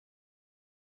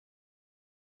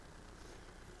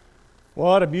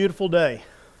What a beautiful day.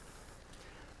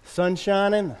 Sun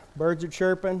shining, birds are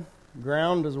chirping,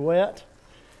 ground is wet.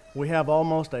 We have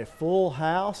almost a full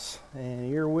house,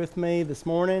 and you're with me this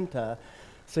morning to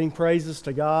sing praises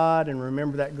to God and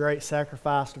remember that great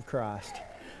sacrifice of Christ.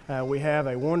 We have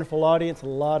a wonderful audience, a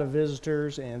lot of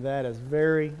visitors, and that is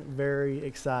very, very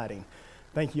exciting.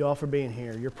 Thank you all for being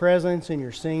here. Your presence and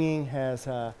your singing has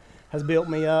built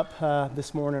me up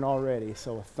this morning already,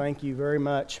 so thank you very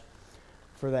much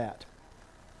for that.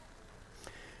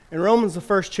 In Romans, the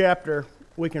first chapter,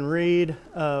 we can read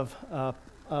of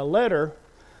a letter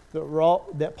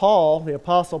that Paul, the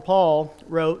Apostle Paul,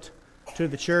 wrote to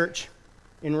the church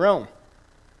in Rome.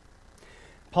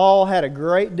 Paul had a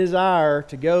great desire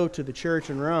to go to the church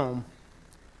in Rome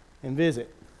and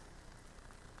visit.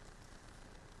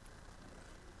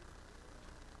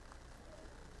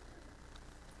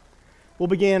 We'll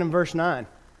begin in verse 9.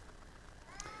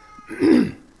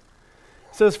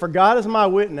 It says, "For God is my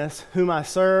witness, whom I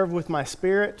serve with my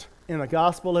spirit in the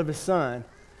gospel of his Son,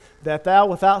 that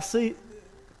without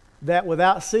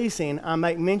ceasing I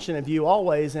make mention of you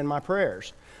always in my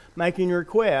prayers, making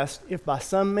request, if by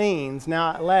some means now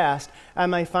at last I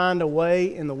may find a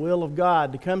way in the will of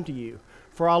God to come to you.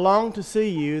 For I long to see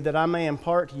you, that I may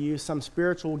impart to you some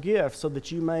spiritual gift, so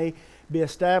that you may be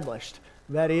established.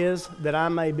 That is, that I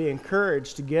may be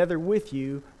encouraged together with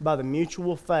you by the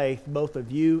mutual faith, both of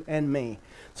you and me."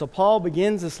 So Paul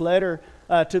begins this letter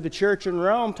to the church in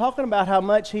Rome, talking about how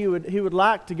much he would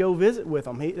like to go visit with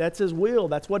them. That's his will.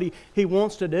 That's what he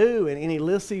wants to do, and he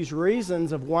lists these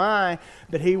reasons of why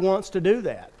that he wants to do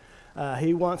that.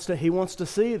 He wants to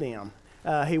see them.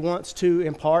 He wants to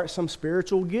impart some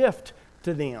spiritual gift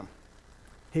to them.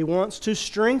 He wants to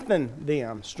strengthen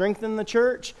them, strengthen the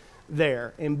church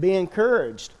there, and be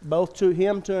encouraged, both to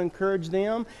him to encourage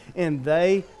them and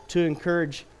they to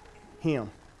encourage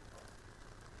him.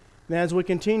 Now, as we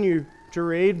continue to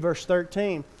read verse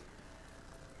 13,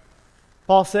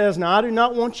 Paul says, "Now I do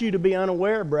not want you to be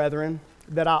unaware, brethren,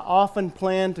 that I often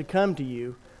planned to come to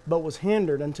you, but was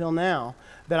hindered until now,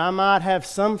 that I might have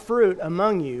some fruit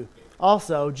among you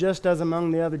also, just as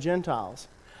among the other Gentiles.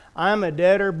 I am a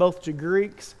debtor both to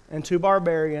Greeks and to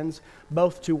barbarians,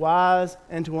 both to wise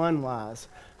and to unwise.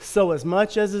 So as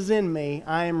much as is in me,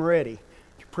 I am ready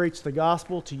to preach the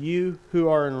gospel to you who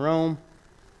are in Rome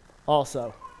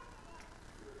also."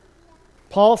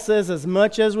 Paul says, as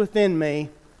much as within me,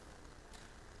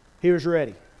 he was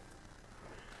ready.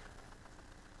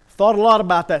 Thought a lot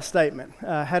about that statement.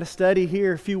 Had a study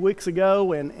here a few weeks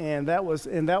ago, and that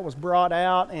was brought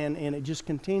out, and it just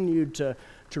continued to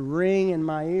ring in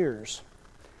my ears.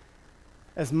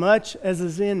 As much as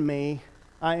is in me,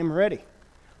 I am ready.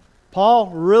 Paul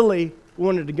really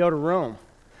wanted to go to Rome.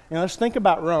 Now let's think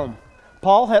about Rome.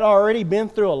 Paul had already been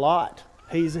through a lot.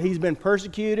 He's been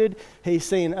persecuted. He's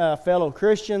seen fellow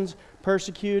Christians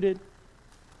persecuted.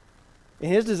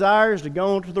 And his desire is to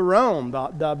go into the Rome,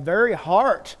 the very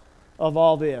heart of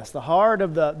all this, the heart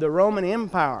of the Roman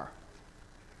Empire.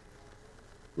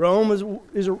 Rome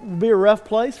will be a rough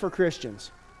place for Christians.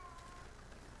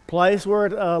 Place where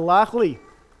the likelihood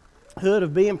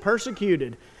of being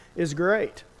persecuted is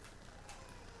great.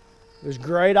 There's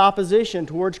great opposition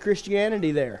towards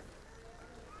Christianity there.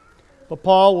 But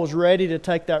Paul was ready to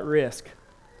take that risk.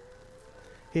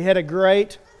 He had a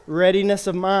great readiness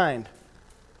of mind.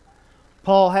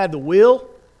 Paul had the will,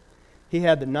 he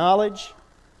had the knowledge,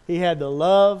 he had the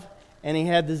love, and he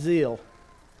had the zeal.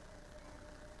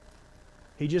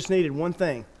 He just needed one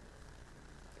thing: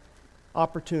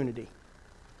 opportunity.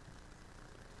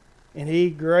 And he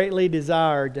greatly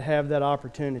desired to have that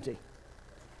opportunity.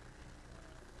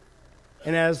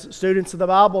 And as students of the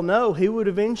Bible know, he would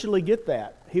eventually get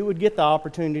that. He would get the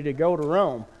opportunity to go to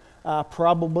Rome.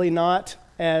 Probably not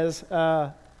as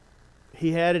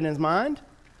he had in his mind,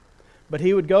 but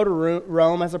he would go to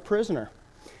Rome as a prisoner.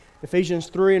 Ephesians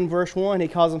 3 and verse 1, he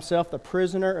calls himself the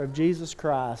prisoner of Jesus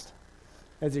Christ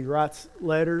as he writes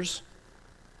letters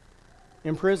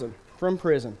in prison, from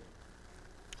prison.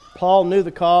 Paul knew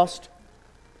the cost,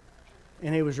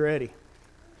 and he was ready.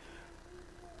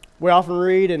 We often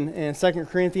read in 2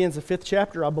 Corinthians, the 5th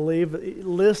chapter, I believe, it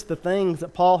lists the things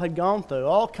that Paul had gone through,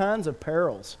 all kinds of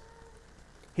perils.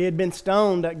 He had been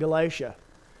stoned at Galatia,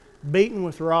 beaten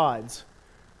with rods,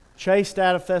 chased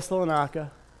out of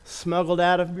Thessalonica, smuggled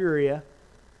out of Berea,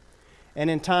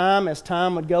 and as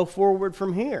time would go forward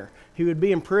from here, he would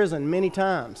be in prison many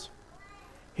times.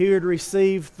 He would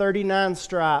receive 39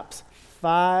 stripes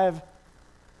 5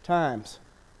 times.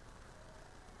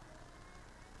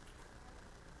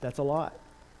 That's a lot.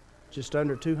 Just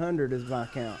under 200 is my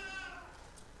count.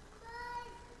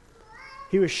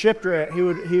 He was shipwrecked. He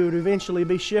would eventually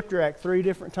be shipwrecked 3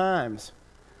 different times.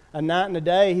 A night and a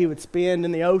day he would spend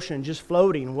in the ocean just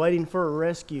floating, waiting for a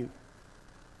rescue.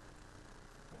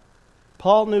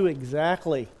 Paul knew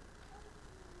exactly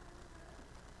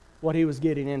what he was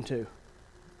getting into.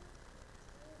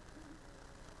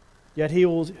 Yet he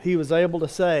was able to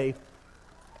say,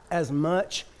 as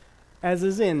much as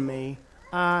is in me,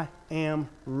 I am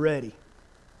ready.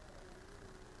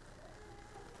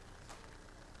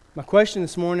 My question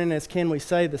this morning is, can we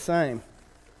say the same?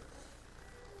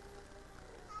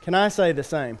 Can I say the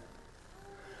same?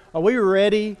 Are we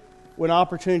ready when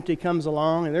opportunity comes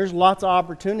along? And there's lots of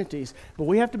opportunities, but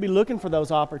we have to be looking for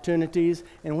those opportunities,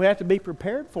 and we have to be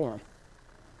prepared for them.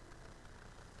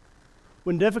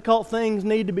 When difficult things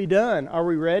need to be done, are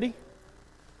we ready?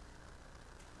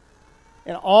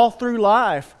 And all through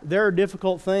life, there are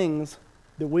difficult things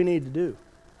that we need to do.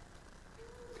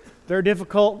 There are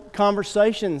difficult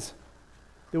conversations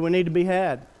that we need to be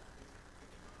had.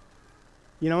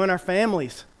 In our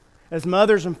families, as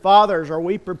mothers and fathers, are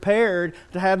we prepared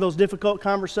to have those difficult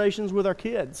conversations with our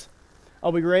kids?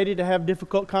 Are we ready to have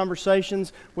difficult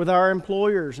conversations with our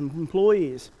employers and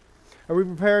employees? Are we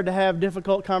prepared to have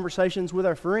difficult conversations with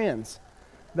our friends,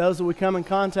 those that we come in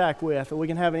contact with, that we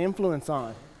can have an influence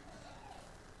on?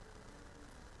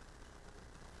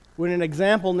 When an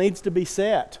example needs to be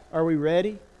set, are we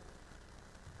ready?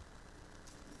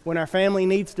 When our family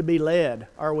needs to be led,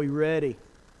 are we ready?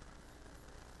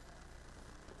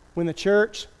 When the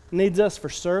church needs us for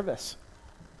service,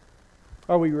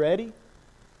 are we ready?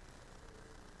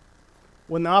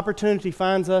 When the opportunity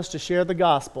finds us to share the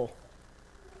gospel,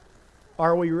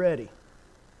 are we ready?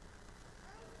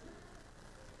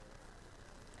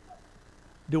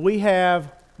 Do we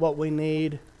have what we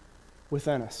need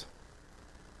within us?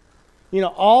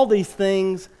 All these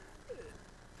things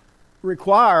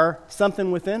require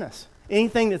something within us.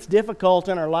 Anything that's difficult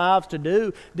in our lives to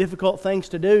do, difficult things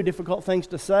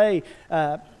to say,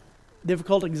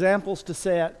 difficult examples to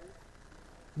set,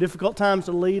 difficult times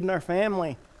to lead in our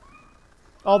family.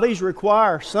 All these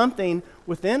require something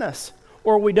within us,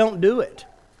 or we don't do it.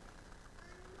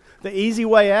 The easy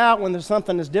way out when there's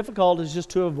something that's difficult is just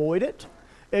to avoid it,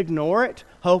 ignore it,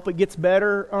 hope it gets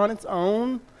better on its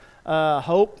own,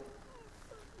 hope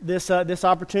this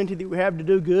opportunity that we have to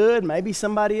do good, maybe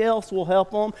somebody else will help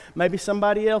them, maybe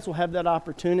somebody else will have that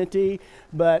opportunity,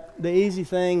 but the easy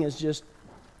thing is just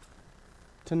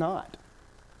to not.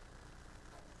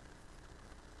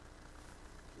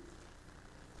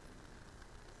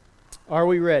 Are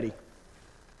we ready?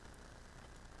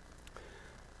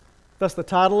 Thus, the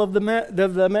title of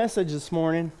the message this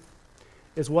morning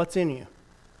is What's in You?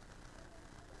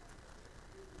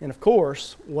 And of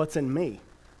course, what's in me?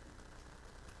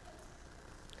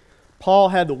 Paul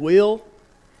had the will,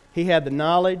 he had the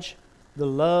knowledge, the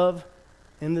love,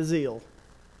 and the zeal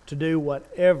to do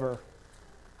whatever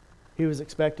he was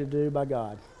expected to do by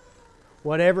God.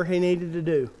 Whatever he needed to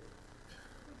do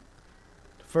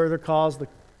to further the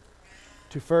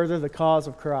cause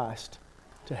of Christ,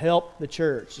 to help the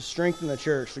church, to strengthen the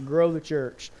church, to grow the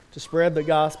church, to spread the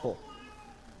gospel.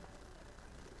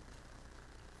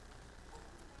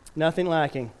 Nothing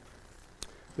lacking.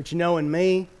 But in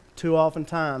me, too often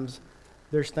times,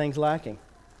 there's things lacking.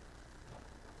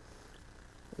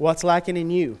 What's lacking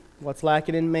in you? What's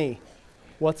lacking in me?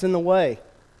 What's in the way?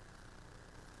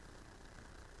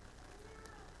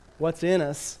 What's in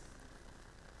us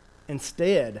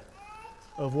instead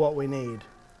of what we need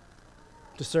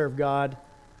to serve God,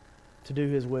 to do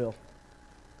His will?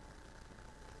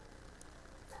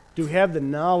 Do we have the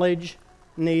knowledge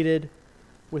needed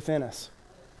within us?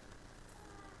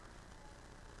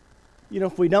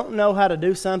 If we don't know how to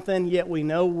do something, yet we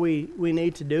know we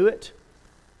need to do it,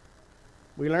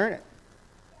 we learn it.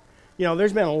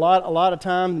 There's been a lot of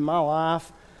times in my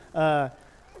life,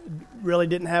 really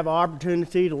didn't have an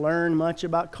opportunity to learn much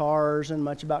about cars and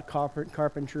much about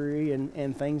carpentry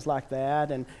and things like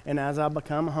that. And as I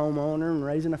become a homeowner and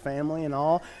raising a family and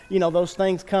all, those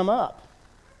things come up.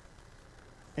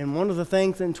 And one of the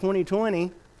things in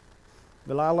 2020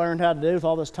 that I learned how to do with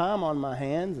all this time on my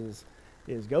hands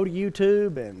is go to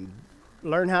YouTube and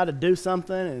learn how to do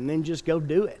something and then just go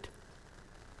do it.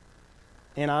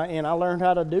 And I learned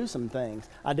how to do some things.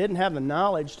 I didn't have the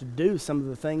knowledge to do some of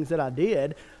the things that I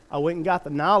did. I went and got the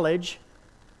knowledge.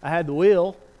 I had the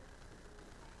will.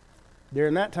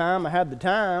 During that time, I had the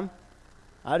time.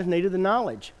 I just needed the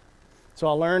knowledge. So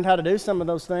I learned how to do some of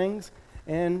those things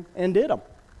and did them.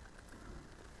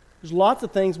 There's lots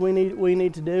of things we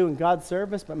need to do in God's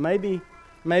service, but maybe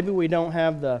we don't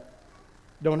have the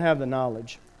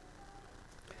knowledge.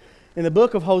 In the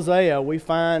book of Hosea, we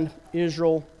find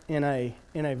Israel in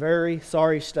a very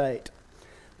sorry state.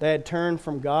 They had turned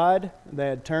from God, they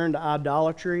had turned to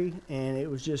idolatry, and it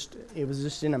was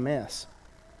just in a mess.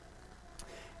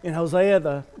 In Hosea,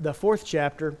 the 4th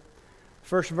chapter,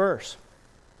 first verse,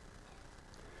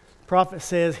 the prophet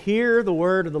says, "Hear the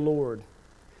word of the Lord,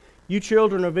 you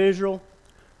children of Israel,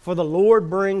 for the Lord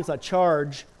brings a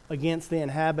charge against the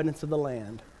inhabitants of the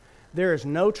land. There is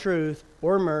no truth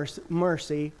or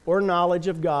mercy or knowledge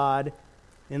of God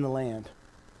in the land."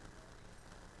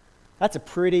 That's a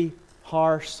pretty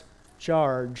harsh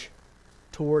charge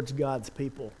towards God's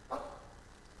people.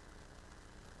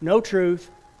 No truth,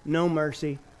 no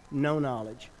mercy, no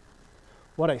knowledge.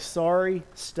 What a sorry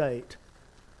state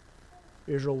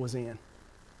Israel was in.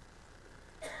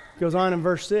 Goes on in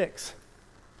verse 6.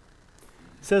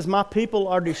 It says, "My people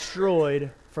are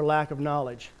destroyed for lack of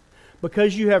knowledge.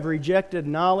 Because you have rejected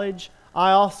knowledge,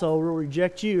 I also will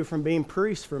reject you from being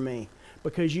priests for me.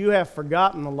 Because you have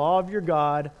forgotten the law of your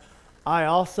God, I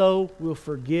also will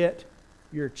forget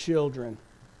your children."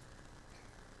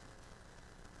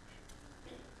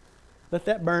 Let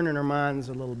that burn in our minds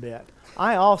a little bit.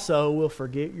 I also will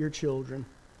forget your children.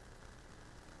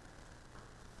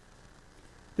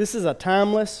 This is a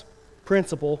timeless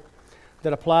principle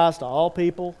that applies to all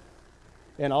people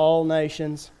and all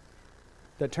nations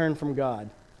that turn from God.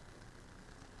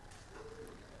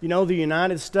 You know, the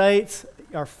United States,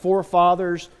 our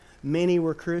forefathers, many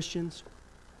were Christians.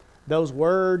 Those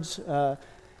words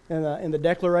in the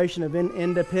Declaration of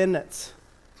Independence,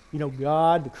 you know,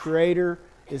 God, the Creator,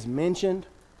 is mentioned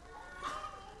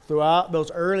throughout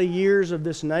those early years of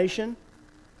this nation.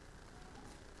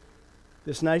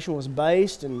 This nation was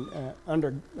based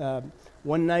under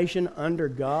one nation under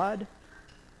God.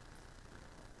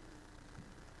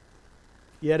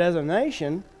 Yet as a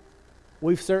nation,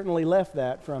 we've certainly left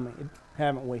that from it,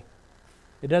 haven't we?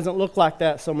 It doesn't look like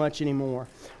that so much anymore.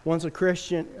 Once a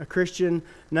Christian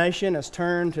nation has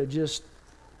turned to just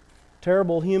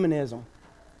terrible humanism,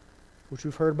 which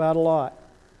we've heard about a lot.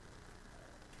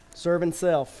 Serving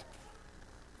self.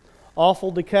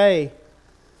 Awful decay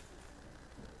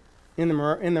in the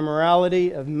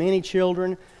morality of many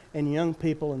children and young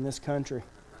people in this country.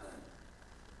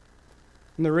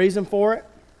 And the reason for it?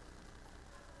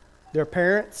 Their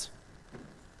parents,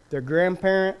 their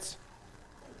grandparents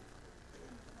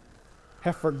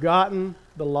have forgotten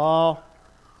the law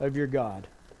of your God.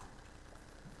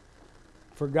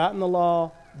 Forgotten the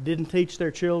law, didn't teach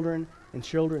their children, and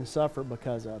children suffer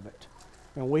because of it.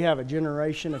 And we have a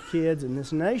generation of kids in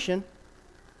this nation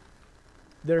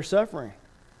that are suffering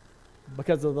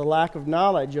because of the lack of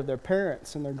knowledge of their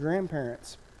parents and their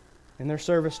grandparents and their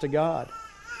service to God.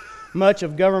 Much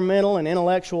of governmental and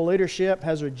intellectual leadership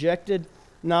has rejected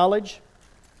knowledge,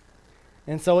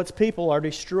 and so its people are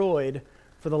destroyed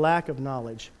for the lack of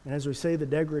knowledge. And as we see the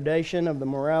degradation of the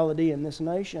morality in this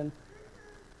nation,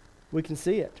 we can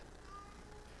see it.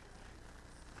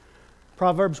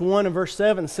 Proverbs 1 and verse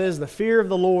 7 says, "The fear of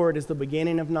the Lord is the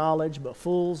beginning of knowledge, but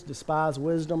fools despise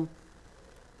wisdom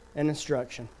and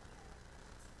instruction."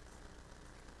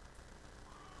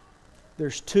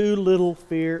 There's too little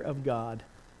fear of God.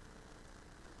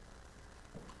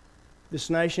 This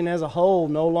nation as a whole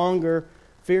no longer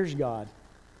fears God.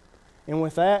 And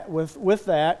with that,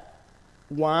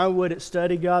 why would it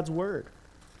study God's Word?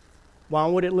 Why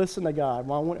would it listen to God?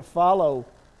 Why would it follow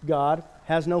God?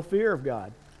 Has no fear of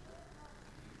God.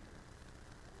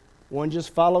 One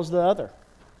just follows the other.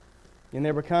 And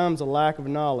there becomes a lack of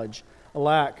knowledge, a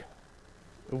lack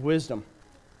of wisdom.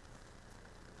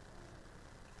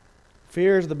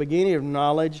 Fear is the beginning of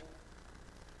knowledge.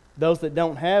 Those that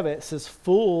don't have it, says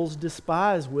fools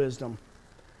despise wisdom.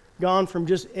 Gone from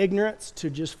just ignorance to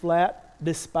just flat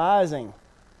despising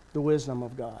the wisdom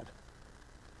of God.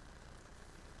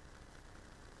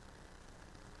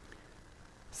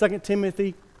 2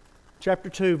 Timothy chapter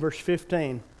 2, verse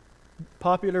 15.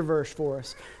 Popular verse for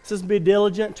us. It says, "Be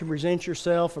diligent to present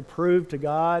yourself approved to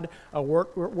God, a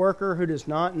worker who does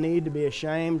not need to be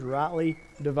ashamed, rightly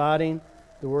dividing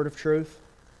the word of truth."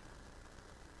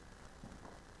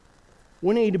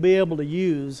 We need to be able to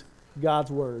use God's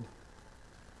Word.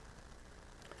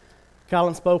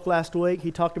 Colin spoke last week.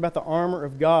 He talked about the armor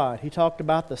of God. He talked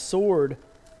about the sword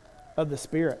of the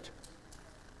Spirit.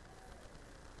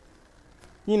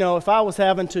 You know, if I was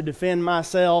having to defend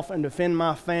myself and defend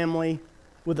my family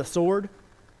with a sword,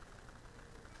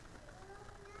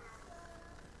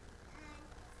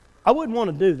 I wouldn't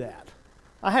want to do that.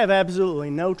 I have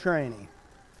absolutely no training.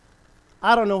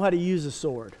 I don't know how to use a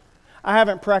sword. I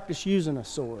haven't practiced using a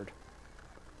sword.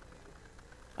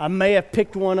 I may have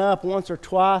picked one up once or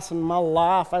twice in my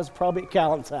life. I was probably at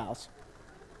Callan's house.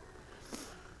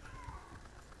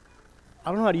 I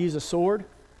don't know how to use a sword.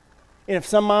 And if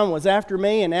someone was after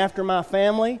me and after my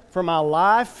family for my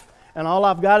life, and all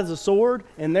I've got is a sword,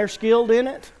 and they're skilled in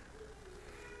it,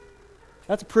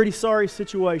 that's a pretty sorry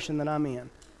situation that I'm in.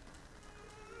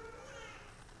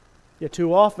 Yet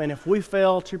too often, if we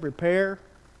fail to prepare,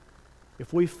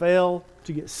 if we fail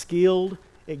to get skilled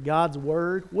at God's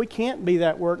Word, we can't be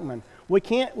that workman. We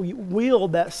can't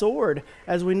wield that sword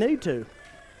as we need to.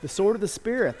 The sword of the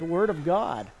Spirit, the Word of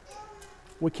God.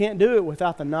 We can't do it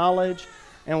without the knowledge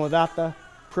and without the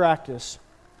practice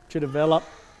to develop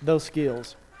those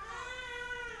skills.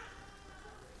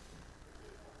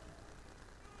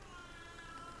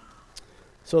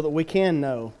 So that we can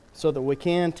know, so that we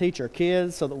can teach our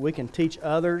kids, so that we can teach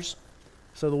others,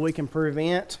 so that we can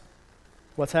prevent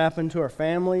what's happened to our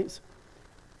families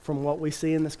from what we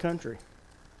see in this country,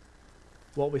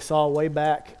 what we saw way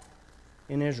back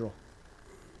in Israel.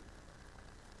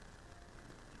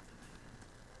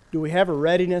 Do we have a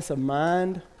readiness of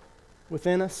mind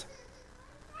within us?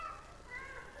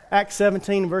 Acts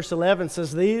 17, verse 11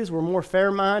 says, "These were more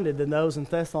fair-minded than those in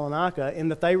Thessalonica, in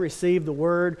that they received the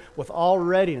word with all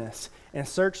readiness and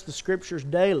searched the Scriptures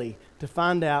daily to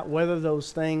find out whether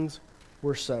those things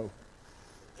were so."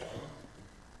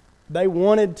 They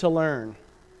wanted to learn.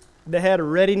 They had a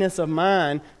readiness of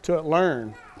mind to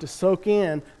learn, to soak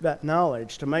in that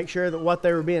knowledge, to make sure that what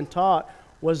they were being taught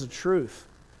was the truth.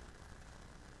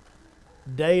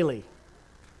 Daily.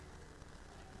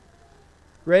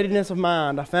 Readiness of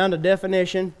mind. I found a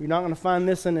definition. You're not going to find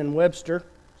this one in Webster,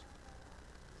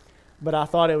 but I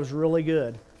thought it was really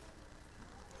good.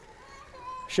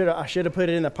 I should have put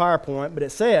it in the PowerPoint, but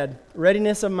it said,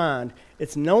 readiness of mind.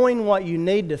 It's knowing what you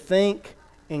need to think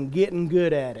and getting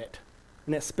good at it.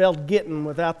 And it's spelled getting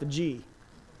without the G.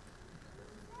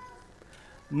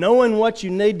 Knowing what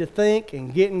you need to think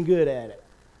and getting good at it.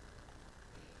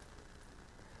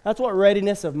 That's what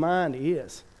readiness of mind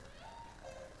is.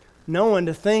 Knowing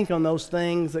to think on those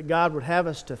things that God would have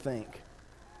us to think.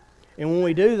 And when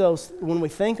we do those, when we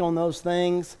think on those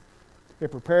things,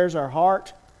 it prepares our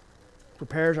heart,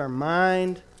 prepares our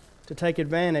mind to take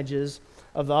advantages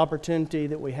of the opportunity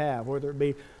that we have, whether it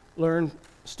be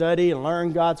study and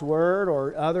learn God's Word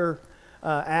or other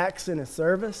acts in His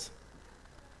service,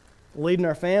 leading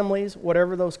our families,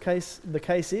 whatever the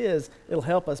case is, it'll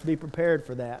help us be prepared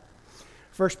for that.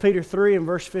 1 Peter 3 and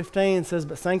verse 15 says,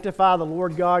 "But sanctify the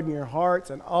Lord God in your hearts,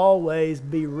 and always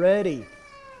be ready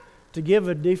to give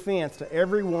a defense to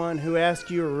everyone who asks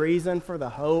you a reason for the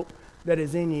hope that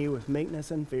is in you with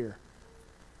meekness and fear."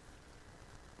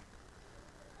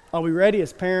 Are we ready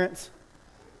as parents?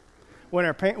 When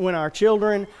our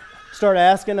children start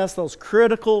asking us those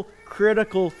critical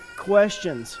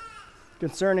questions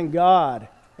concerning God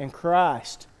and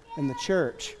Christ and the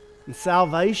church and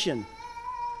salvation,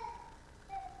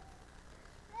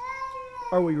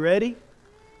 are we ready?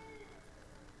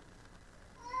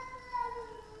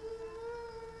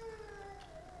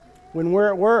 When we're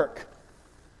at work,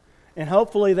 and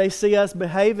hopefully they see us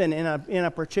behaving in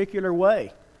a particular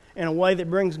way, in a way that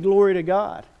brings glory to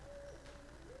God,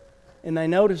 and they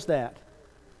notice that,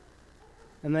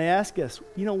 and they ask us,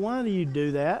 why do you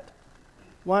do that?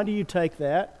 Why do you take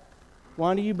that?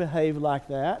 Why do you behave like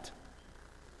that?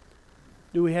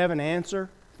 Do we have an answer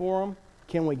for them?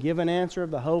 Can we give an answer of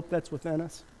the hope that's within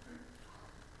us?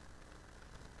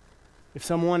 If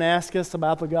someone asks us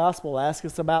about the gospel, asks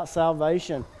us about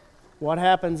salvation, what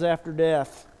happens after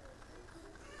death?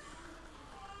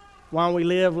 Why we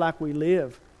live like we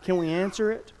live? Can we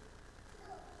answer it?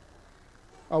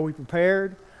 Are we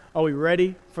prepared? Are we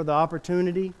ready for the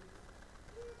opportunity?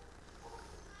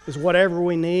 Is whatever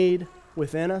we need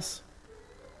within us?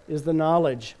 Is the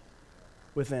knowledge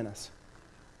within us?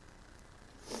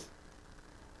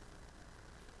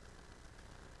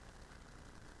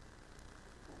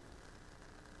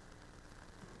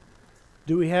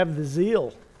 Do we have the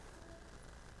zeal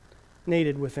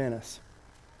needed within us?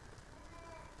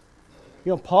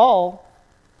 Paul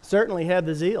certainly had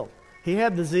the zeal. He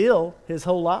had the zeal his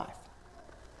whole life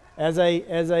as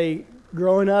a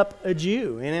growing up a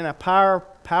Jew and in a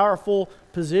powerful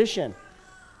position.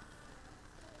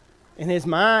 In his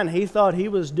mind, he thought he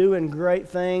was doing great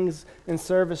things in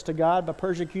service to God by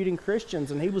persecuting Christians,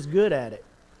 and he was good at it.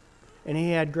 And he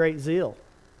had great zeal.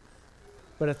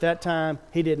 But at that time,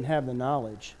 he didn't have the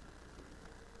knowledge.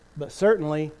 But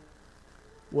certainly,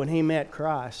 when he met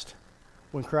Christ,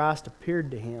 when Christ appeared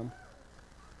to him,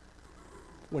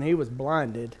 when he was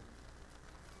blinded,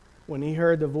 when he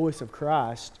heard the voice of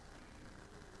Christ,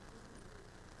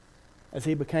 as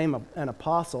he became an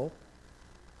apostle,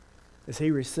 as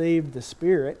he received the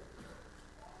Spirit,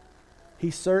 he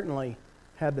certainly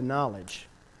had the knowledge.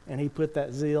 and he put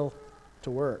that zeal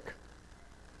to work.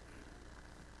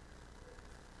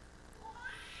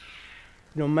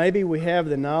 Maybe we have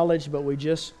the knowledge, but we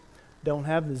just don't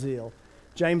have the zeal.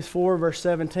 James 4, verse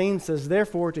 17 says,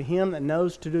 "Therefore, to him that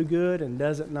knows to do good and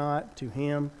does it not, to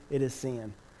him it is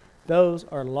sin." Those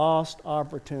are lost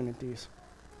opportunities.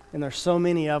 And there's so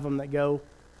many of them that go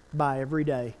by every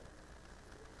day.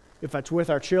 If it's with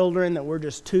our children that we're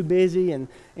just too busy and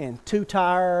too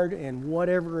tired and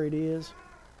whatever it is.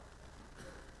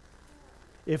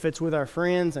 If it's with our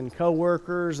friends and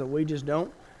co-workers that we just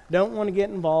don't want to get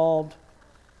involved.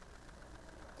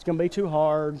 It's going to be too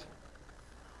hard.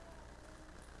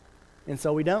 And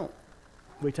so we don't.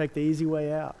 We take the easy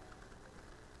way out.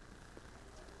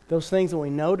 Those things that we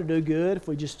know to do good, if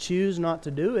we just choose not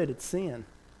to do it, it's sin.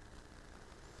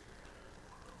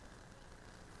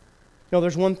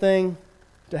 There's one thing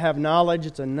to have knowledge,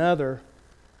 it's another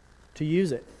to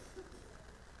use it.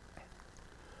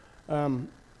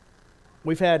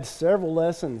 We've had several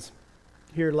lessons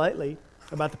here lately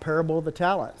about the parable of the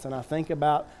talents, and I think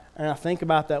about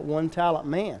that one talent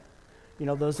man.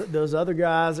 Those other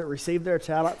guys that received their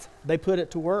talents, they put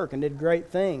it to work and did great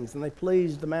things, and they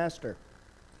pleased the master.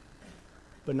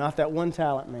 But not that one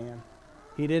talent man.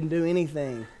 He didn't do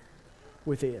anything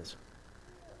with his.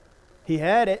 He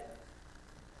had it.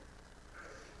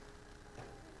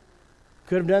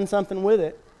 Could have done something with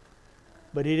it,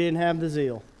 but he didn't have the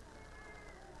zeal.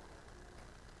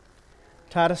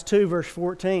 Titus 2, verse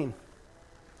 14.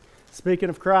 Speaking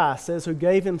of Christ, says, "Who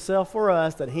gave himself for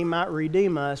us that he might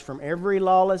redeem us from every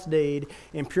lawless deed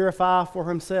and purify for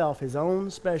himself his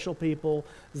own special people,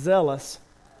 zealous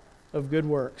of good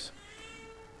works."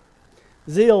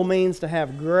 Zeal means to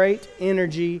have great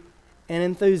energy and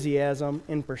enthusiasm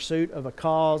in pursuit of a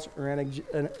cause or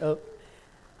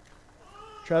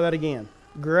try that again.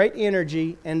 Great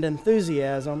energy and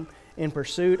enthusiasm in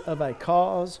pursuit of a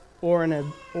cause or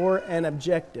an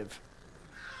objective.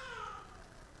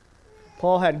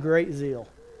 Paul had great zeal.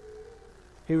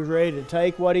 He was ready to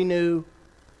take what he knew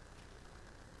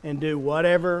and do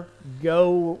whatever,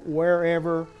 go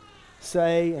wherever,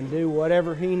 say and do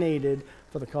whatever he needed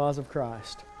for the cause of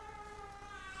Christ.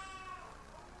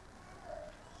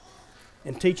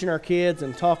 And teaching our kids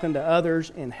and talking to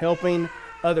others and helping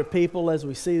other people as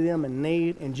we see them in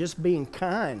need and just being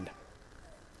kind.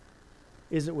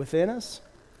 Is it within us?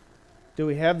 Do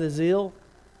we have the zeal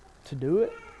to do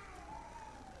it?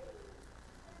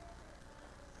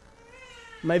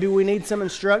 Maybe we need some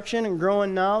instruction and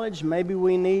growing knowledge. Maybe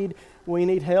we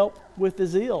need help with the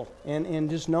zeal and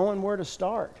just knowing where to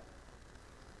start.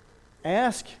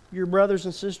 Ask your brothers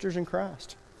and sisters in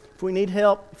Christ. If you need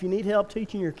help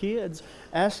teaching your kids,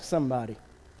 ask somebody.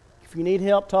 If you need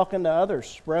help talking to others,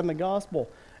 spreading the gospel,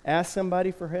 ask somebody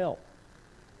for help.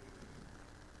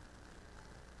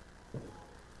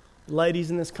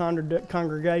 Ladies in this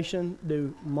congregation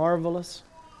do marvelous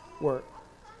work.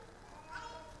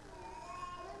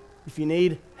 If you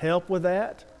need help with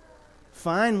that,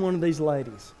 find one of these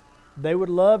ladies. They would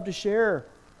love to share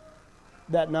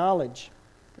that knowledge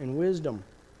and wisdom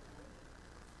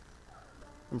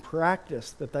and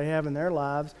practice that they have in their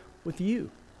lives with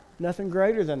you. Nothing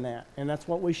greater than that. And that's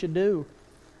what we should do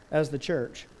as the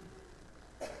church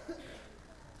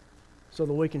so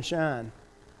that we can shine.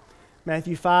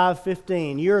 Matthew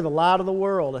 5:15, "You are the light of the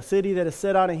world. A city that is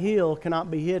set on a hill cannot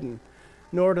be hidden.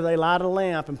 Nor do they light a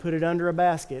lamp and put it under a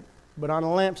basket, but on a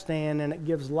lampstand, and it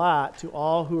gives light to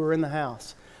all who are in the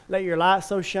house. Let your light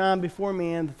so shine before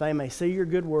men that they may see your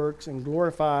good works and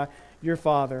glorify your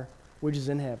Father which is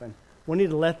in heaven." We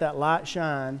need to let that light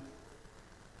shine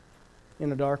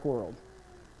in a dark world.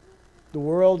 The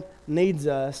world needs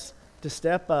us to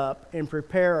step up and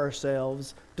prepare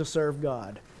ourselves to serve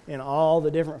God in all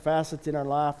the different facets in our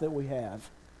life that we have.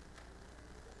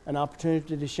 An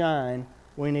opportunity to shine,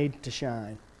 we need to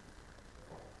shine.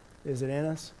 Is it in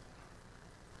us?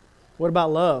 What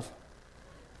about love?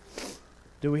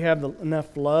 Do we have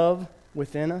enough love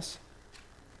within us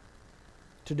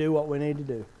to do what we need to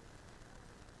do?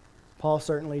 Paul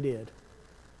certainly did.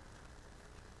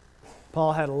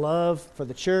 Paul had a love for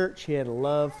the church. He had a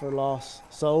love for lost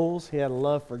souls. He had a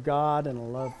love for God and a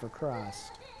love for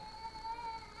Christ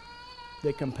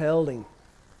that compelled him.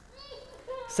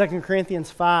 2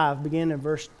 Corinthians 5, beginning in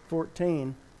verse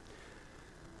 14.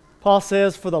 Paul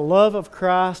says, "For the love of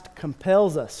Christ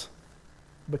compels us,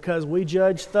 because we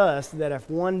judge thus, that if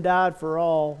one died for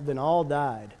all, then all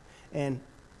died. And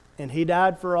he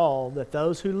died for all, that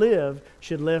those who live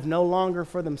should live no longer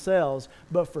for themselves,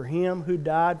 but for him who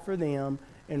died for them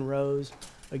and rose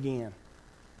again."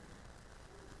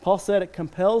 Paul said it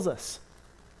compels us.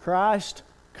 Christ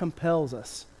compels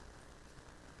us.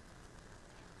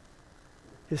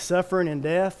 His suffering and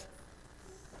death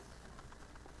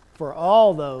for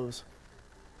all those,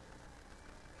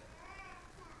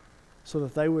 so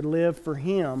that they would live for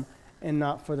Him and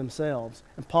not for themselves.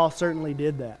 And Paul certainly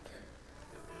did that.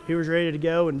 He was ready to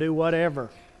go and do whatever,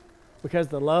 because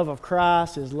the love of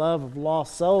Christ, his love of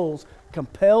lost souls,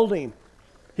 compelled him.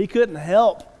 He couldn't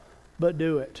help but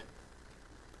do it.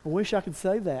 I wish I could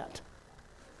say that,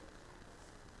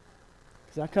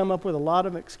 because I come up with a lot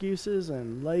of excuses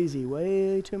and lazy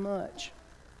way too much.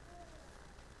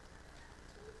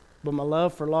 But my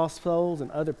love for lost souls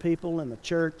and other people and the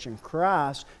church and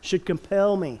Christ should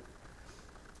compel me,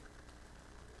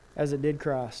 as it did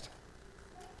Christ.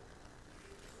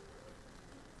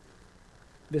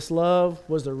 This love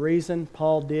was the reason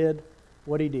Paul did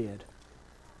what he did.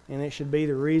 And it should be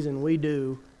the reason we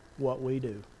do what we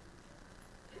do.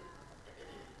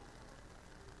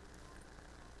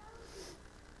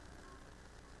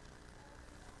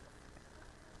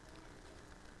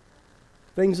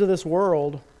 Things of this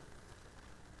world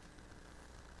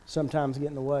sometimes get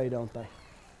in the way, don't they?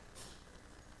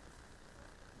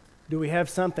 Do we have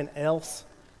something else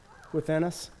within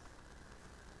us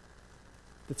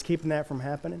that's keeping that from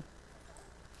happening?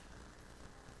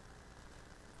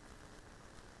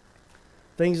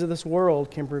 Things of this world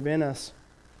can prevent us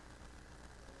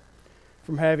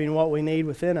from having what we need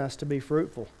within us to be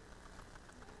fruitful.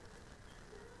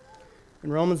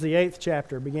 In Romans the 8th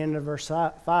chapter, beginning at verse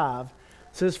 5, it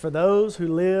says, "For those who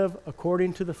live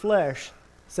according to the flesh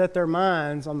set their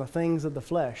minds on the things of the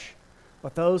flesh,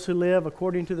 but those who live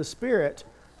according to the Spirit,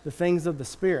 the things of the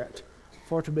Spirit.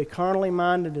 For to be carnally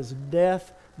minded is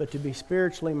death, but to be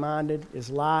spiritually minded is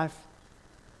life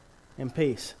and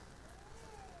peace."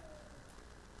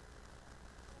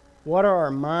 What are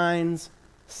our minds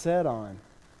set on?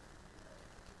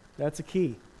 That's a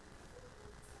key.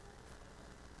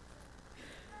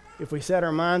 If we set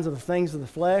our minds on the things of the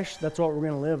flesh, that's what we're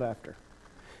going to live after.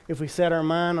 If we set our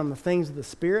mind on the things of the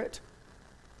Spirit,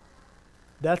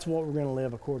 that's what we're going to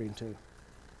live according to.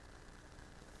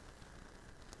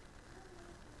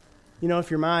 You know,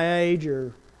 if you're my age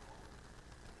or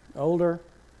older,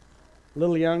 a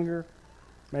little younger,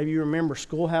 maybe you remember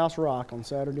Schoolhouse Rock on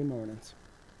Saturday mornings.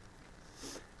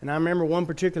 And I remember one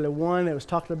particular one that was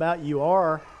talking about you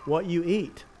are what you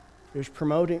eat. It was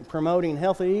promoting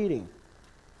healthy eating.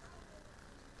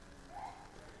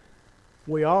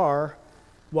 We are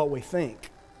what we think.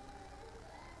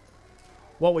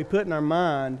 What we put in our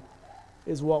mind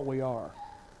is what we are.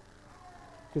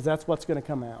 Because that's what's going to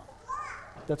come out.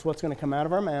 That's what's going to come out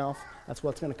of our mouth. That's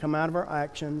what's going to come out of our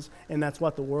actions. And that's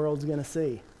what the world's going to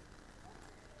see.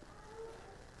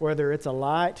 Whether it's a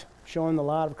light showing the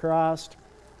light of Christ,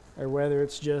 or whether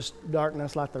it's just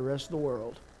darkness like the rest of the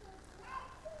world,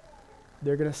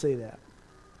 they're going to see that.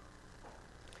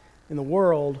 In the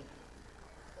world,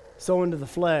 sowing to the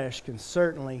flesh can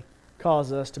certainly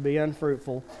cause us to be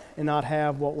unfruitful and not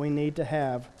have what we need to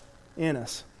have in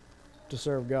us to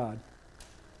serve God.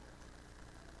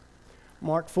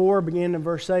 Mark 4, beginning in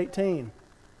verse 18.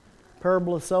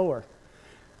 Parable of sower.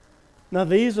 "Now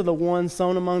these are the ones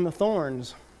sown among the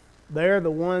thorns. They are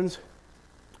the ones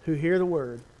who hear the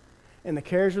word. And the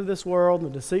cares of this world, and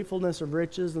the deceitfulness of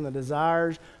riches, and the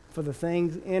desires for the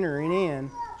things entering in,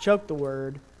 choke the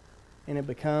word, and it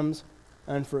becomes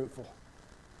unfruitful."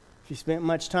 If you spent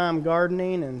much time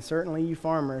gardening, and certainly you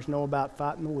farmers know about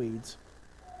fighting the weeds,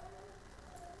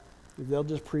 they'll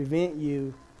just prevent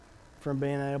you from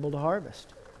being able to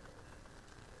harvest.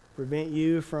 Prevent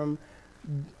you from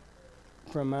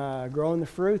growing the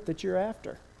fruit that you're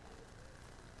after.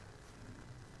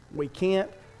 We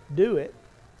can't do it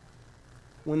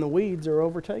when the weeds are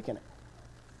overtaking it.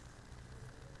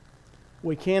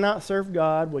 We cannot serve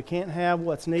God. We can't have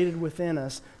what's needed within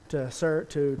us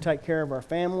to take care of our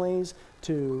families,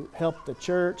 to help the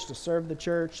church, to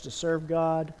serve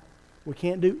God. We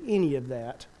can't do any of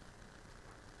that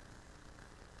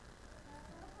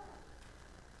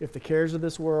if the cares of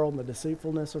this world and the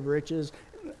deceitfulness of riches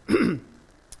and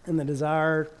the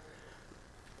desire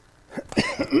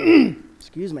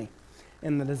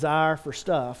and the desire for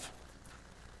stuff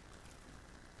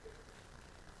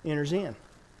enters in.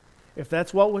 If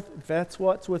that's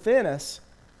what's within us,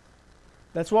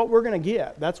 that's what we're going to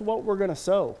get. That's what we're going to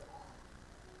sow.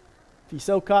 If you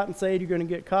sow cottonseed, you're going to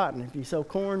get cotton. If you sow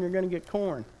corn, you're going to get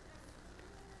corn.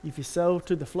 If you sow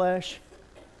to the flesh,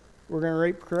 we're going to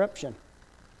reap corruption.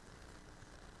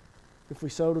 If we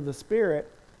sow to the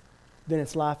Spirit, then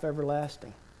it's life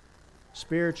everlasting.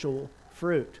 Spiritual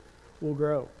fruit will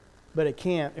grow. But it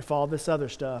can't if all this other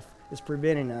stuff is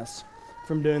preventing us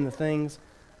from doing the things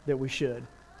that we should.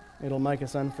 It'll make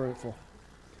us unfruitful.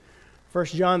 1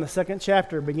 John, the 2nd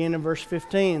chapter, beginning in verse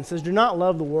 15, says, "Do not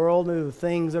love the world nor the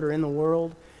things that are in the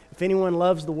world. If anyone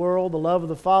loves the world, the love of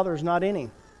the Father is not in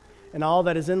him. And all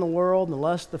that is in the world, and the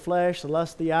lust of the flesh, the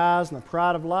lust of the eyes, and the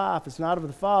pride of life is not of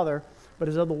the Father, but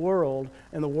is of the world.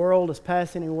 And the world is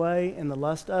passing away, and the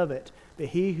lust of it. But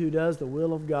he who does the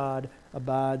will of God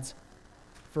abides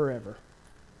forever."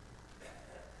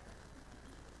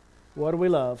 What do we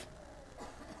love?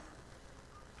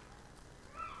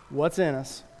 What's in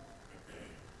us?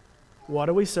 What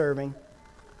are we serving?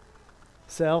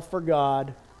 Self or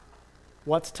God?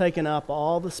 What's taking up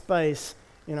all the space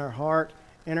in our heart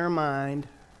and our mind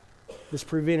that's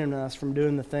preventing us from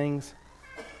doing the things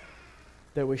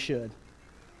that we should?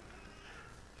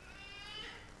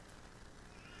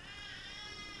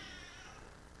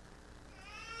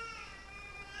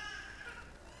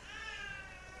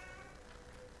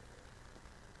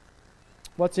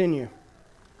 What's in you?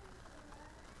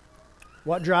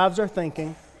 What drives our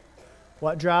thinking?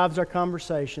 What drives our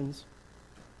conversations?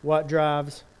 What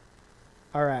drives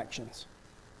our actions?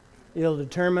 It'll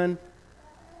determine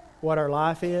what our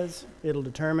life is. It'll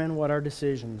determine what our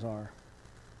decisions are.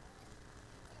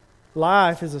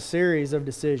 Life is a series of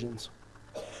decisions.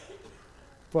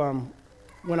 From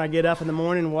when I get up in the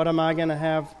morning, what am I going to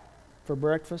have for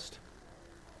breakfast?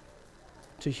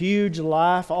 To huge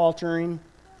life-altering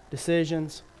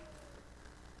decisions,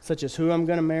 such as who I'm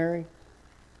going to marry.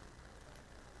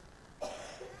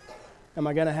 Am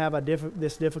I going to have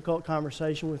this difficult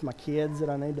conversation with my kids that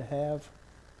I need to have?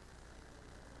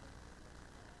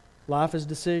 Life is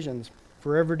decisions.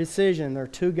 For every decision, there are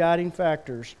two guiding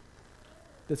factors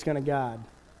that's going to guide.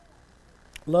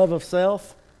 Love of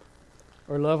self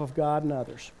or love of God and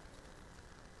others.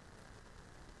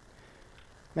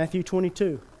 Matthew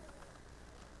 22.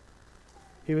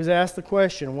 He was asked the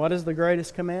question, what is the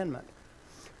greatest commandment?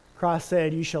 Christ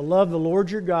said, "You shall love the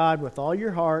Lord your God with all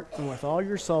your heart and with all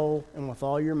your soul and with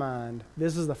all your mind.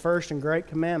 This is the first and great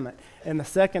commandment. And the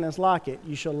second is like it.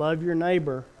 You shall love your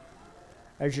neighbor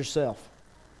as yourself."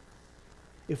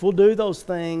 If we'll do those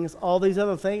things, all these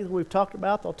other things we've talked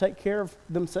about, they'll take care of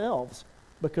themselves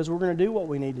because we're going to do what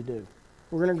we need to do.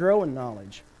 We're going to grow in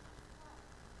knowledge.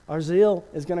 Our zeal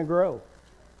is going to grow.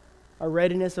 Our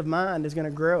readiness of mind is going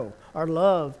to grow. Our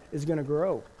love is going to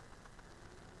grow.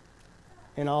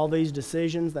 And all these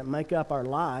decisions that make up our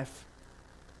life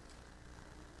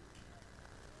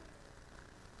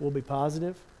will be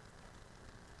positive,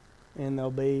 and they'll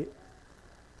be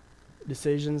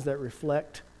decisions that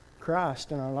reflect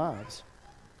Christ in our lives.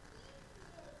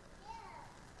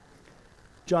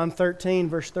 John 13,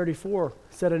 verse 34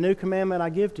 said, "A new commandment I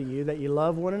give to you, that you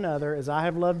love one another as I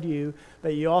have loved you,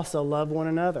 that you also love one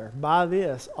another. By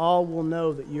this all will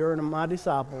know that you are my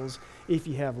disciples, if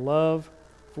you have love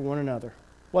for one another."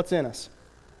 What's in us?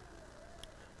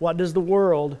 What does the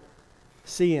world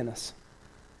see in us?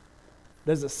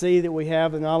 Does it see that we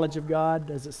have the knowledge of God?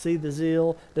 Does it see the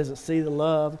zeal? Does it see the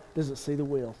love? Does it see the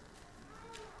will?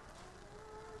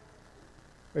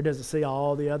 Or does it see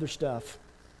all the other stuff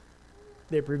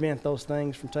that prevent those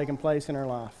things from taking place in our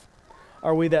life?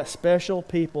 Are we that special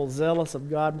people zealous of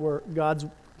God's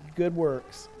good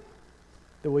works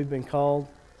that we've been called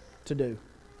to do?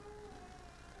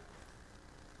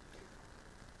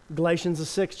 Galatians, the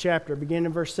 6th chapter, beginning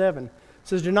in verse 7,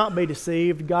 says, "Do not be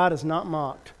deceived, God is not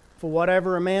mocked. For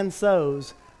whatever a man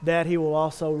sows, that he will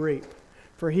also reap.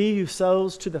 For he who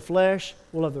sows to the flesh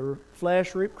will of the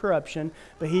flesh reap corruption,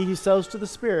 but he who sows to the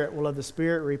Spirit will of the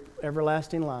Spirit reap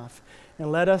everlasting life.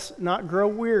 And let us not grow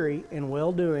weary in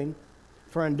well-doing,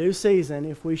 for in due season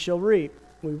if we shall reap,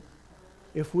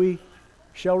 if we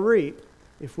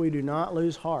do not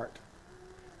lose heart.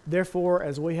 Therefore,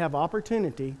 as we have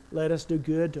opportunity, let us do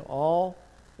good to all,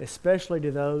 especially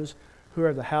to those who are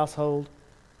of the household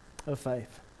of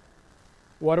faith."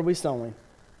 What are we sowing?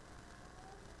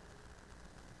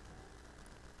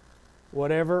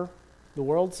 Whatever the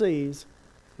world sees,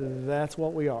 that's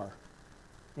what we are.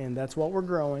 And that's what we're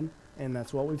growing, and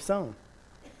that's what we've sown.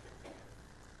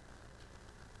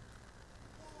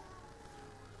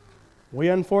 We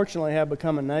unfortunately have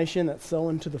become a nation that's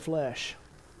sowing to the flesh.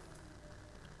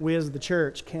 We as the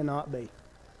church cannot be.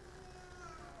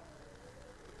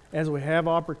 As we have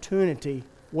opportunity,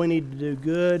 we need to do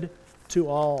good to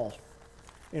all.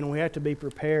 And we have to be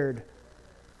prepared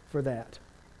for that.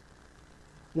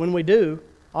 When we do,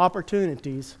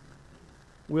 opportunities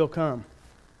will come.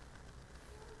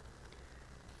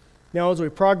 Now, as we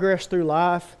progress through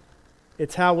life,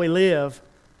 it's how we live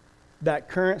that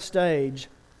current stage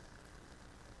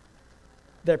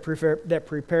that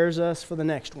prepares us for the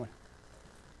next one.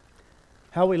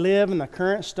 How we live in the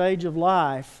current stage of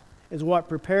life is what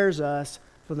prepares us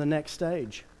for the next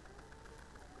stage.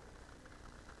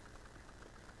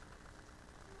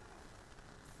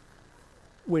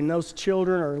 When those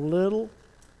children are little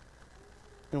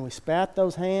and we spat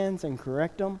those hands and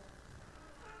correct them,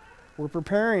 we're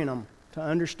preparing them to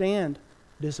understand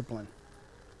discipline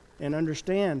and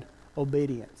understand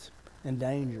obedience and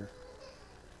danger.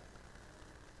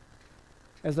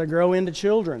 As they grow into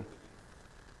children,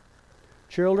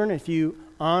 if you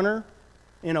honor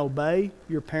and obey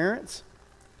your parents,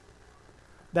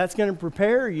 that's going to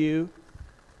prepare you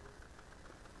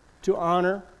to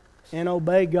honor and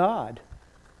obey God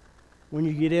when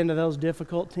you get into those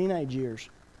difficult teenage years.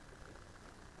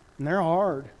 And they're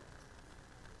hard.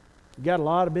 You got a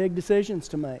lot of big decisions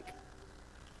to make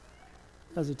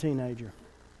as a teenager.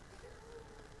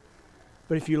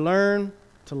 But if you learn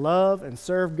to love and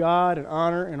serve God and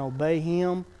honor and obey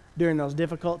Him during those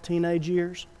difficult teenage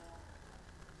years,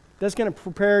 that's going to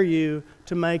prepare you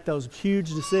to make those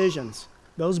huge decisions,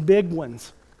 those big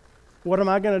ones. What am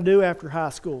I going to do after high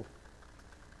school?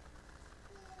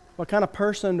 What kind of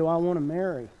person do I want to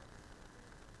marry?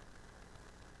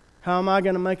 How am I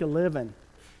going to make a living?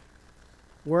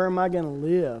 Where am I going to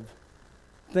live?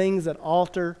 Things that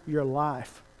alter your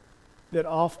life, that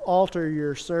alter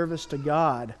your service to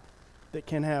God, that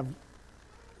can have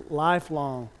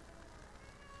lifelong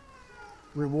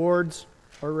rewards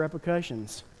or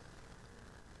repercussions.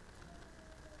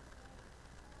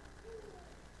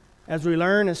 As we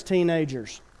learn as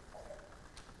teenagers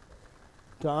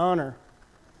to honor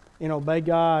and obey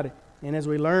God, and as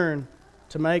we learn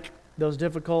to make those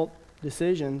difficult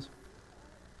decisions,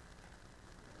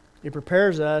 it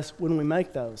prepares us when we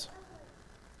make those.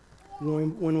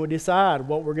 When we decide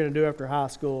what we're going to do after high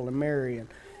school and marry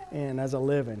and as a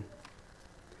living.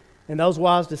 And those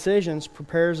wise decisions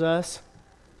prepares us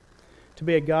to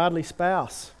be a godly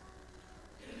spouse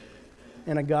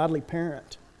and a godly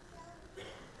parent.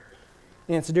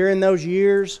 And it's during those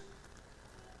years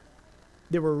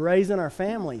that we're raising our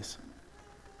families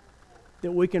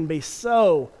that we can be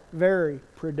so very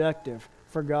productive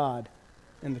for God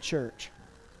and the church.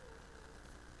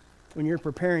 When you're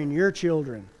preparing your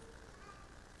children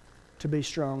to be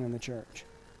strong in the church.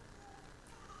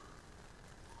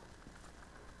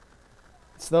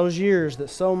 It's those years that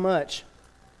so much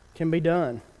can be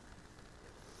done.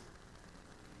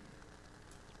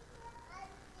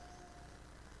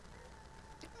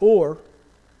 Or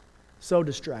so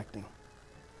distracting.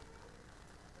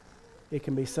 It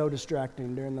can be so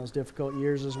distracting during those difficult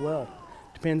years as well.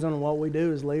 Depends on what we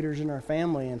do as leaders in our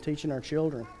family and teaching our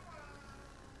children.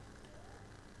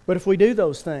 But if we do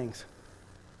those things,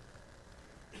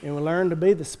 and we learn to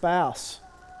be the spouse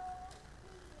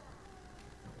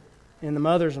and the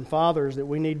mothers and fathers that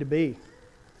we need to be,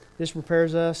 this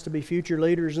prepares us to be future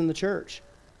leaders in the church.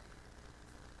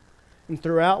 And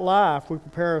throughout life, we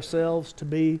prepare ourselves to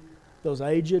be those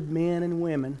aged men and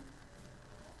women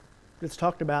that's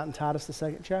talked about in Titus, the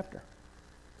 2nd chapter.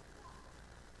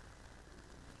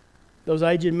 Those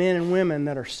aged men and women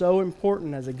that are so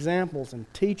important as examples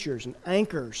and teachers and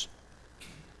anchors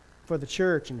for the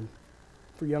church and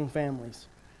for young families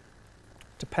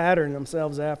to pattern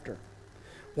themselves after.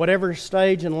 Whatever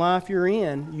stage in life you're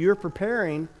in, you're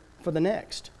preparing for the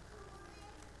next.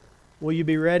 Will you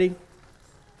be ready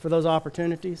for those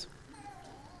opportunities?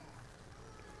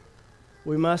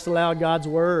 We must allow God's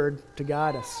Word to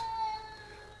guide us.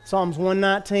 Psalms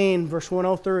 119, verse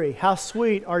 103. How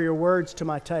sweet are your words to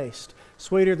my taste,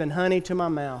 sweeter than honey to my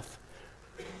mouth.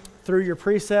 Through your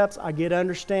precepts I get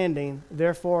understanding,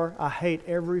 therefore I hate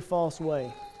every false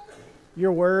way.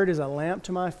 Your word is a lamp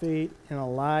to my feet and a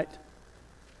light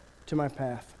to my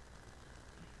path.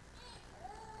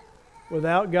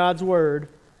 Without God's Word,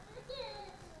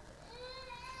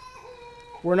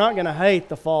 we're not going to hate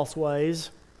the false ways.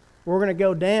 We're going to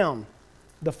go down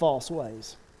the false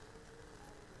ways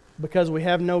because we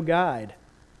have no guide.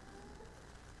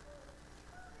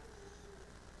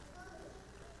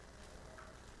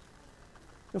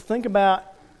 You'll think about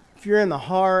if you're in the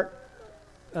heart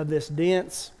of this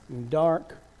dense and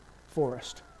dark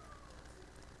forest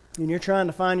and you're trying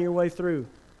to find your way through,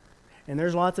 and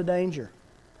there's lots of danger,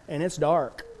 and it's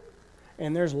dark,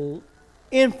 and there's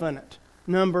infinite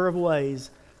number of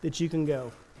ways that you can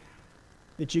go,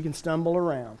 that you can stumble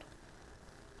around,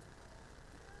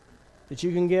 that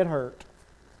you can get hurt.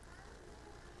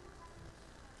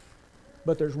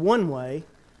 But there's one way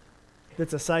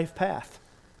that's a safe path,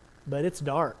 but it's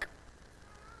dark.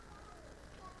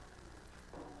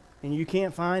 And you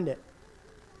can't find it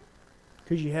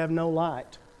because you have no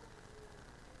light.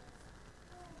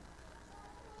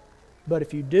 But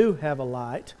if you do have a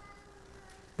light,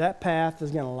 That path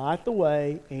is going to light the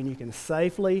way, and you can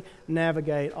safely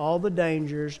navigate all the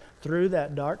dangers through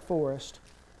that dark forest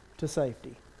to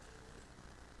safety.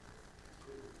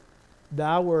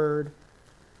 Thy word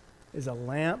is a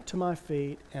lamp to my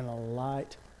feet and a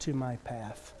light to my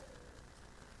path.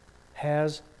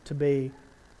 Has to be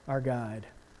our guide.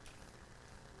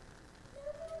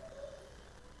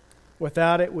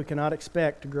 Without it, we cannot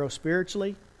expect to grow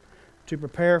spiritually, to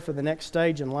prepare for the next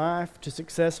stage in life, to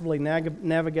successfully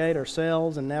navigate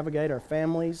ourselves and navigate our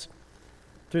families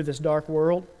through this dark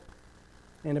world,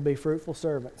 and to be fruitful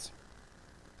servants.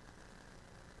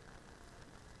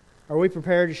 Are we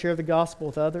prepared to share the gospel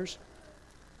with others?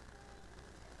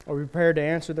 Are we prepared to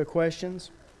answer their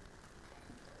questions?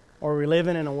 Or are we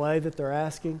living in a way that they're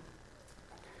asking?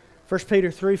 1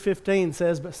 Peter 3:15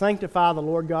 says, "But sanctify the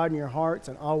Lord God in your hearts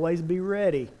and always be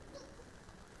ready."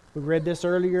 We read this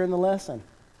earlier in the lesson.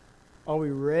 Are we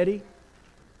ready?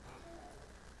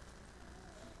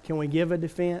 Can we give a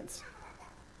defense?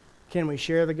 Can we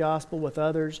share the gospel with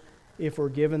others if we're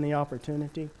given the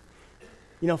opportunity?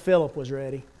 You know, Philip was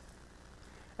ready.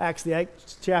 Acts the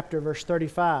 8th chapter, verse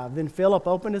 35. Then Philip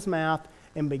opened his mouth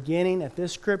and beginning at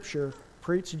this scripture,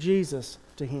 preached Jesus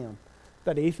to him.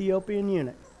 That Ethiopian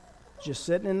eunuch, just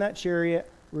sitting in that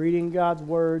chariot, reading God's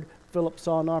word, Philip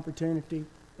saw an opportunity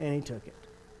and he took it.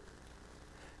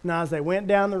 Now as they went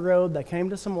down the road, they came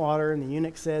to some water, and the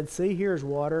eunuch said, "See, here's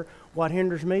water. What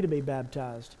hinders me to be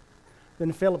baptized?"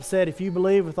 Then Philip said, "If you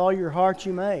believe with all your heart,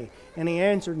 you may." And he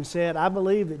answered and said, "I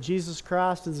believe that Jesus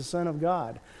Christ is the Son of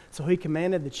God." So he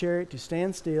commanded the chariot to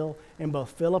stand still, and both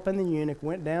Philip and the eunuch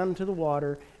went down into the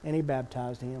water, and he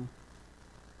baptized him.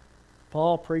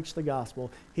 Paul preached the gospel.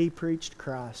 He preached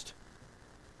Christ.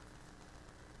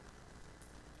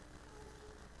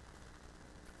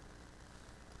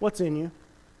 What's in you?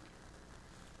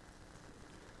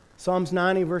 Psalms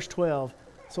 90, verse 12.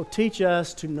 So teach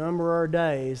us to number our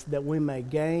days that we may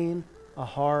gain a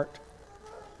heart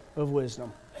of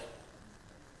wisdom.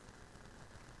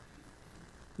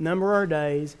 Number our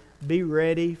days. Be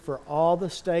ready for all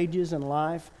the stages in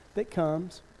life that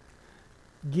comes.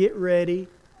 Get ready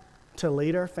to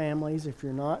lead our families if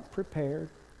you're not prepared.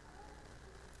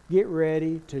 Get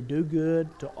ready to do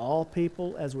good to all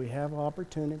people as we have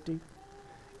opportunity.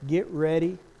 Get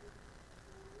ready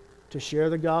to share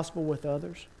the gospel with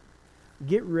others.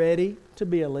 Get ready to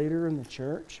be a leader in the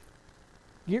church.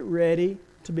 Get ready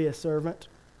to be a servant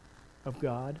of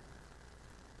God.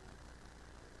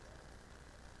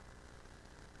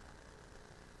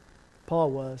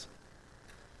 Paul was.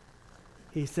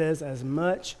 He says, "As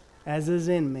much as is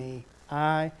in me,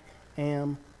 I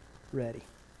am ready."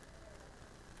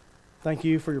 Thank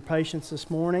you for your patience this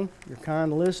morning, your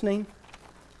kind listening.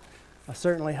 I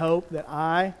certainly hope that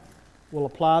I will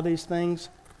apply these things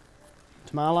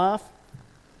to my life,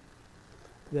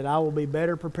 that I will be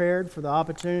better prepared for the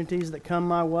opportunities that come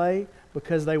my way,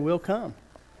 because they will come.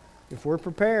 If we're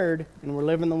prepared and we're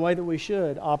living the way that we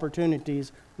should,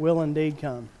 opportunities will indeed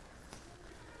come.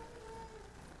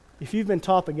 If you've been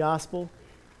taught the gospel,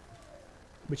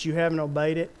 but you haven't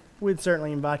obeyed it, we'd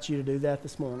certainly invite you to do that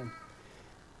this morning.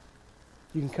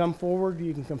 You can come forward,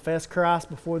 you can confess Christ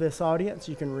before this audience,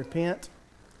 you can repent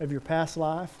of your past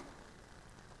life,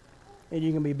 and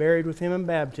you can be buried with Him in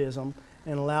baptism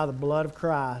and allow the blood of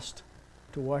Christ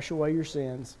to wash away your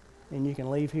sins, and you can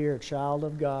leave here a child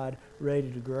of God ready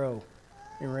to grow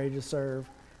and ready to serve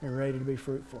and ready to be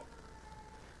fruitful.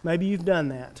 Maybe you've done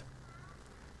that,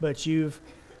 but you've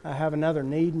have another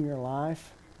need in your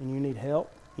life and you need help,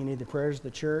 you need the prayers of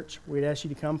the church. We'd ask you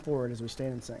to come forward as we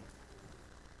stand and sing.